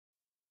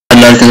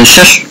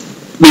arkadaşlar.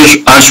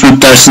 Bir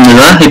Arcgis dersinde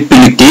daha hep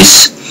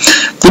birlikteyiz.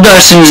 Bu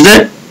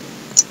dersimizde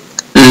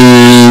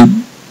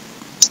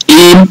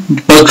eğim,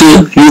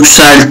 bakı,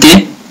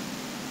 yükselti,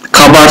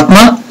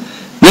 kabartma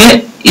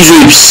ve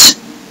izohips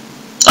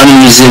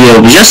analizleri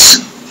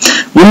yapacağız.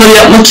 Bunları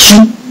yapmak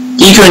için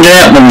ilk önce ne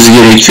yapmamız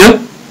gerekiyor?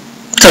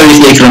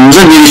 Tabii ki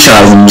ekranımıza veri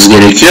çağırmamız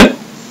gerekiyor.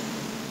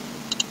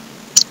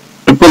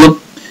 Yapalım.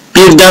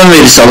 Bir dem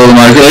verisi alalım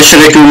arkadaşlar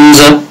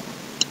ekranımıza.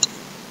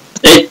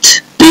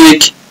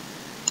 Dedik.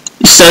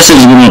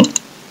 İsterseniz bunun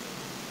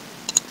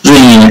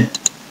rengini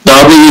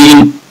daha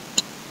belirgin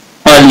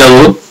halde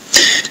alalım.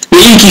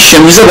 Ve ilk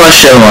işlemimize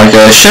başlayalım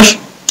arkadaşlar.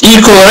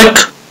 İlk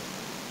olarak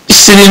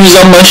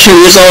istediğimizden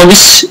başlayabiliriz ama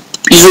biz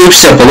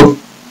izohips yapalım.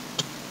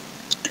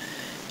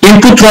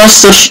 Input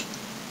raster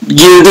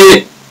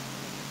girdi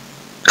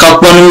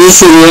katmanımızı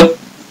soruyor.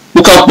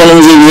 Bu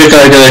katmanımızı bulacak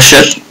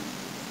arkadaşlar.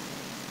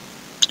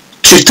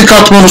 Çıktı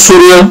katmanı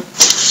soruyor.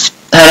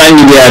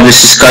 Herhangi bir yerde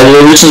siz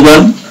kaydedebilirsiniz.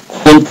 Ben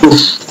kontur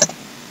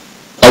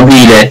adı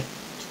ile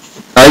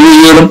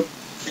kaydediyorum.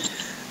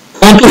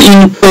 Kontur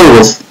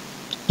interval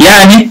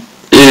yani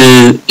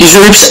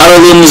izohips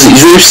aralığımızı,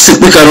 izohips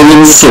sıklık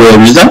aralığımızı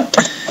soruyor bizden.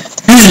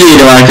 100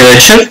 diyelim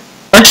arkadaşlar.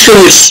 Başka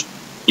bir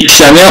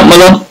işlem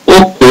yapmadan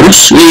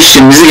okluyoruz ve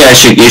işlemimizi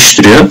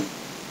gerçekleştiriyor.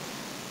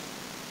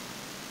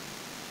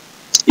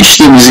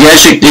 İşlemimizi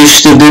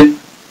gerçekleştirdi.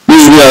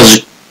 100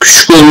 birazcık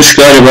küçük olmuş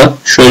galiba.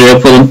 Şöyle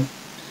yapalım.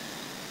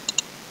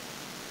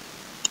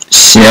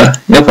 Siyah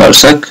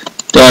yaparsak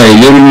daha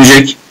iyi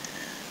görünecek.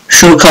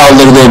 Şunu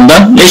kaldırdığımda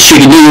net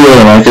şekilde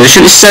görüyorum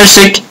arkadaşlar.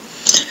 İstersek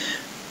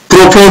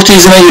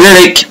properties'ine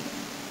girerek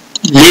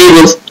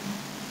label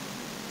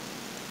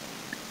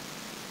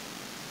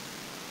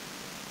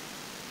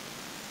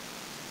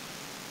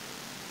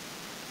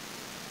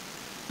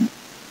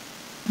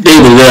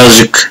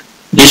birazcık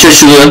geç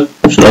açılıyor.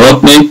 Kusura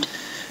bakmayın.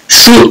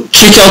 Şu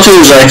çeki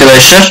atıyoruz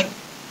arkadaşlar.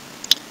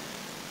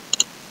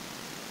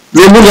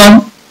 Ve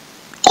buradan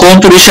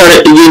kontrol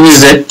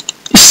işaretlediğimizde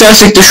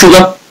istersek de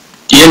şurada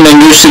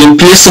yeniden göstereyim.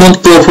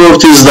 Placement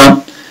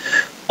Properties'dan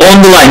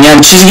on the line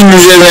yani çizginin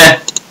üzerine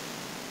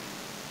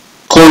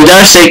koy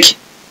dersek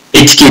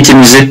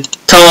etiketimizi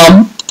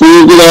tamam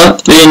uygula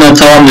ve yeniden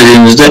tamam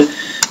dediğimizde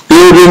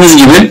gördüğünüz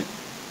gibi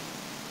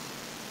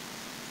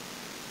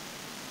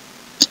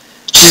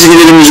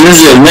çizgilerimizin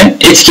üzerine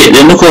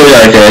etiketlerini koydu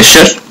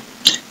arkadaşlar.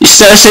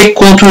 İstersek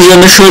kontrol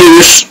üzerine şöyle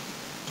bir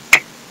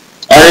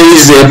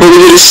analiz de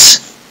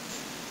yapabiliriz.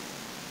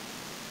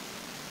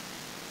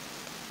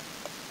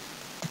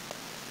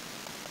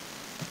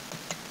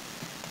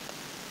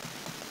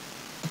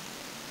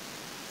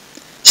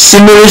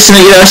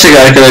 Simülasyona girersek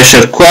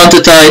arkadaşlar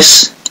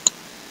quantize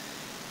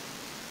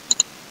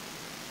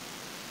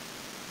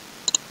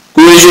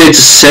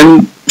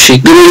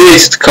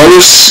graduated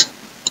colors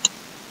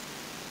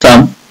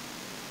tam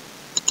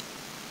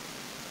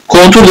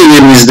kontur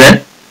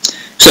dediğimizde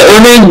mesela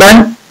örneğin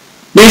ben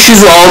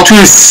 500 ve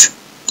 600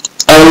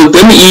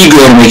 aralıklarını iyi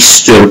görmek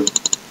istiyorum.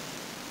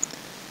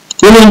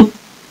 Bunun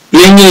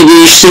rengini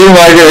değiştiririm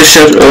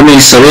arkadaşlar. Örneğin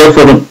sarı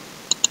yaparım.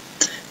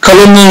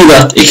 Kalınlığını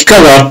da 2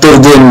 kat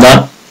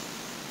arttırdığımda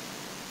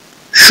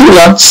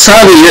şuradan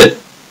sadece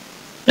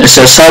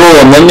mesela sarı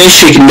olanları ne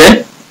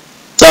şekilde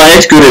daha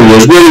net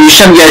görebiliyoruz. Böyle bir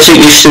işlem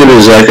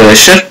gerçekleştirebiliriz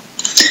arkadaşlar.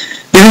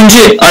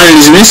 Birinci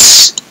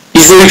analizimiz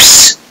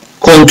izohips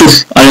kontur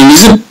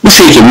analizi bu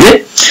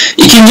şekilde.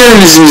 İkinci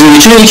analizimize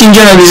geçelim.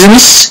 İkinci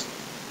analizimiz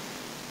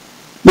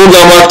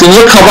buradan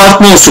baktığımızda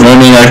kabartma olsun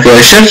örneğin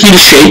arkadaşlar.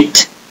 Hillshade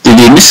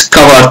dediğimiz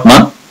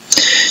kabartma.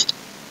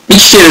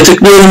 2 kere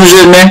tıklıyorum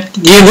üzerine.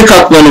 Girdi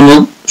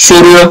katmanımı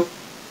soruyor.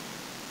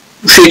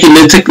 Bu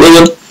şekilde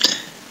tıkladım.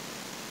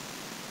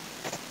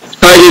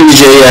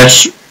 Kaydedeceği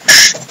yer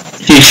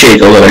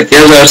Hillshade olarak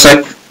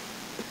yazarsak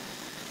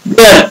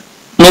diğer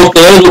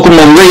noktalara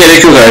dokunmamıza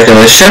gerek yok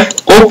arkadaşlar.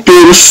 Ok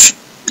diyoruz.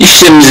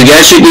 İşlemimizi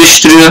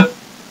gerçekleştiriyor.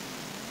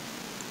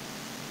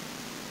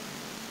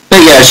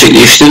 Ve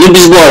gerçekleştirdi.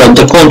 Biz bu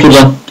arada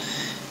kontrolden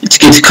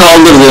etiketi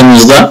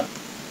kaldırdığımızda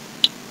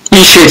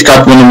Hillshade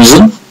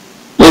katmanımızın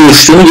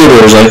oluştuğunu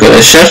görüyoruz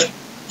arkadaşlar.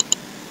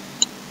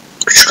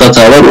 Küçük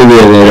hatalar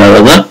oluyor böyle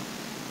arada.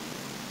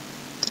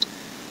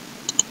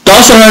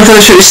 Daha sonra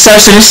arkadaşlar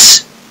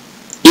isterseniz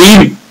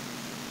eğim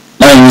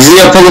analizi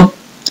yapalım.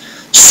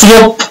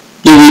 Slope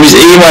dediğimiz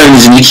eğim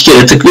analizini 2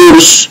 kere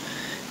tıklıyoruz.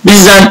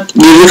 Bizden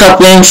girdi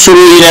katmanım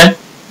soruyor yine.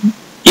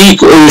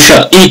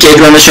 İlk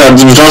ekrana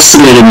çağırdığımız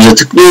rasterlerimize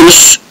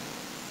tıklıyoruz.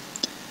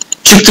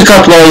 Çıktı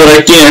katman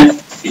olarak yine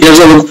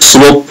yazalım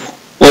slope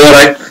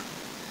olarak.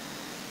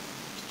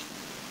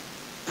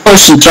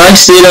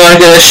 Percentage diyelim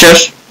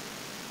arkadaşlar.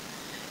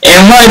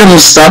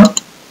 Environments'tan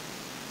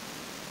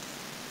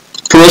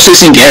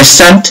Processing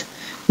Instant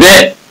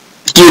ve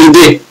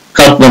girdi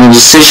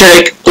katmanımızı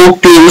seçerek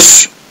ok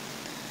diyoruz.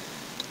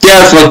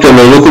 Diğer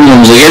faktörlere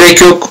dokunmamıza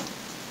gerek yok.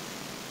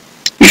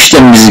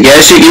 İşlemimizi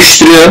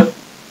gerçekleştiriyor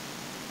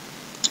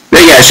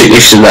ve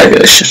gerçekleştirdi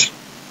arkadaşlar.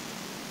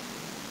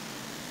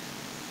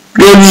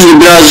 Gördüğünüz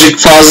gibi birazcık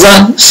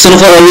fazla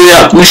sınıf aralığı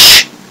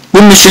yapmış.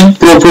 Bunun için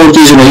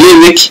properties'ine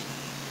girdik.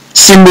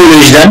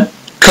 simbolojiden,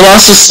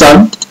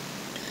 classes'tan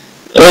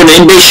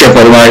örneğin 5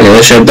 yaparım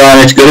arkadaşlar. Daha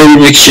net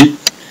görebilmek için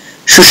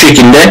şu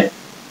şekilde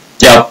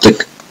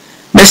yaptık.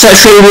 Mesela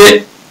şöyle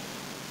bir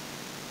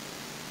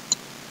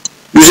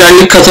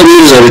güzellik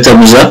katabiliriz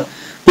haritamıza.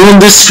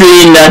 Bunun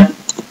display'inden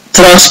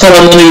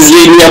transparanlığını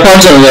 %50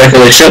 yaparsanız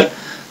arkadaşlar,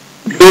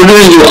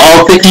 gördüğünüz gibi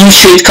alttaki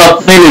Hillshade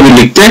katmanı ile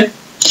birlikte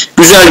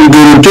güzel bir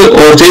görüntü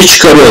ortaya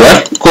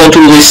çıkarıyorlar.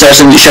 Kontrolü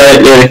isterseniz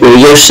işaretleyerek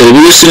böyle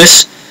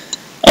gösterebilirsiniz.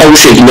 Ama bu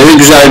şekilde de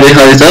güzel bir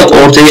harita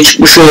ortaya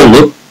çıkmış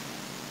oldu.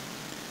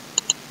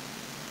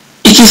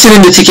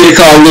 İkisinin de tikini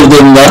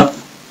kaldırdığımda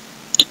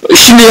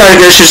şimdi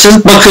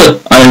arkadaşlar bakı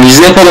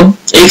analizi yapalım.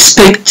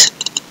 Expect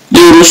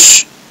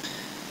diyoruz.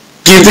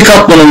 Girdi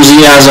katmanımızı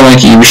yine her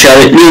zamanki gibi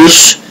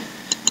işaretliyoruz.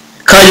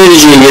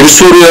 Kaydediciye geri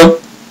soruyor.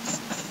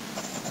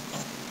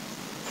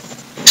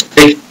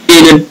 Expect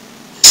diyelim.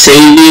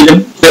 Save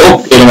diyelim ve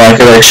ok diyelim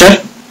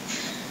arkadaşlar.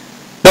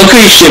 Bakı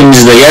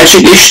işlemimizi de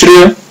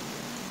gerçekleştiriyor.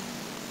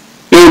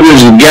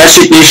 Gördüğünüz gibi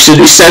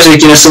gerçekleştirdi.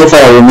 İstersek yine sınıf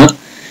ayarını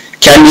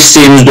kendi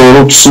isteğimiz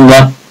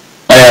doğrultusunda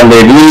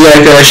ayarlayabiliriz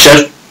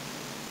arkadaşlar.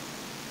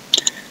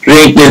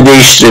 Renkleri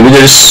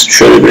değiştirebiliriz.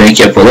 Şöyle bir renk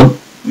yapalım.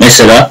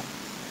 Mesela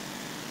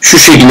şu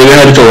şekilde bir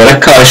harita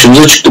olarak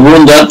karşımıza çıktı.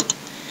 Bunun da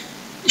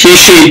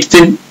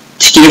Hillshade'in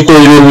tikini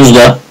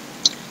koyduğumuzda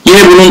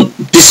yine bunun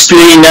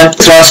display'inden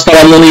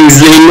transparanlığını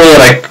 %50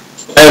 olarak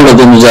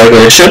ayarladığımız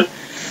arkadaşlar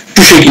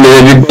şu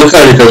şekilde bir bakı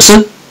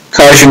haritası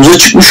karşımıza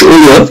çıkmış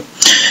oluyor.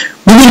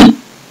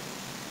 Bugün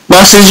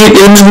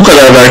bahsedeceklerimiz bu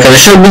kadardı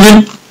arkadaşlar.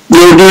 Bugün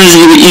gördüğünüz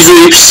gibi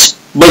İzohips,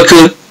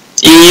 Bakı,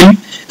 Eğim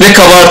ve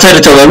kabartma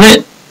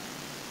haritalarını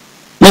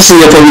nasıl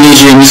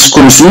yapabileceğimiz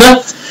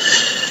konusunda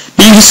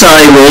bilgi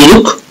sahibi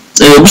olduk.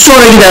 Bir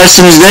sonraki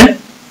dersimizde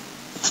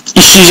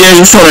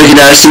işleyeceğimiz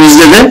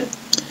de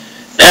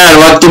eğer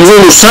vaktimiz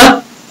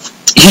olursa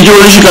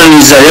hidrolojik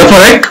analizler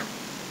yaparak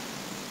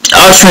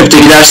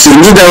Arcgis-İzohips'teki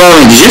derslerimize devam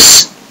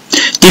edeceğiz.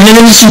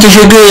 Dinlediğiniz için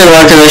teşekkür ederim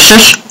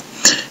arkadaşlar.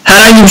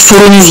 Herhangi bir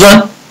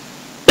sorunuzda,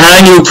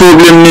 herhangi bir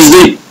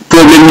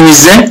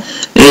probleminizde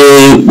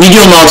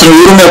videonun altına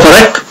yorum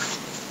yaparak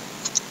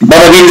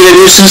bana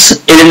bildirebilirsiniz.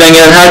 Elimden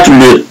gelen her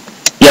türlü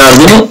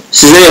yardımı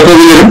size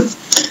yapabilirim.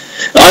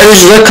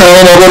 Ayrıca da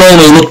kanalıma abone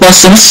olmayı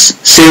unutmazsanız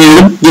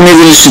sevinirim.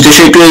 Dinlediğiniz için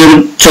teşekkür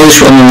ederim.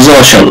 Çalışmalarınıza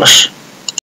başarılar.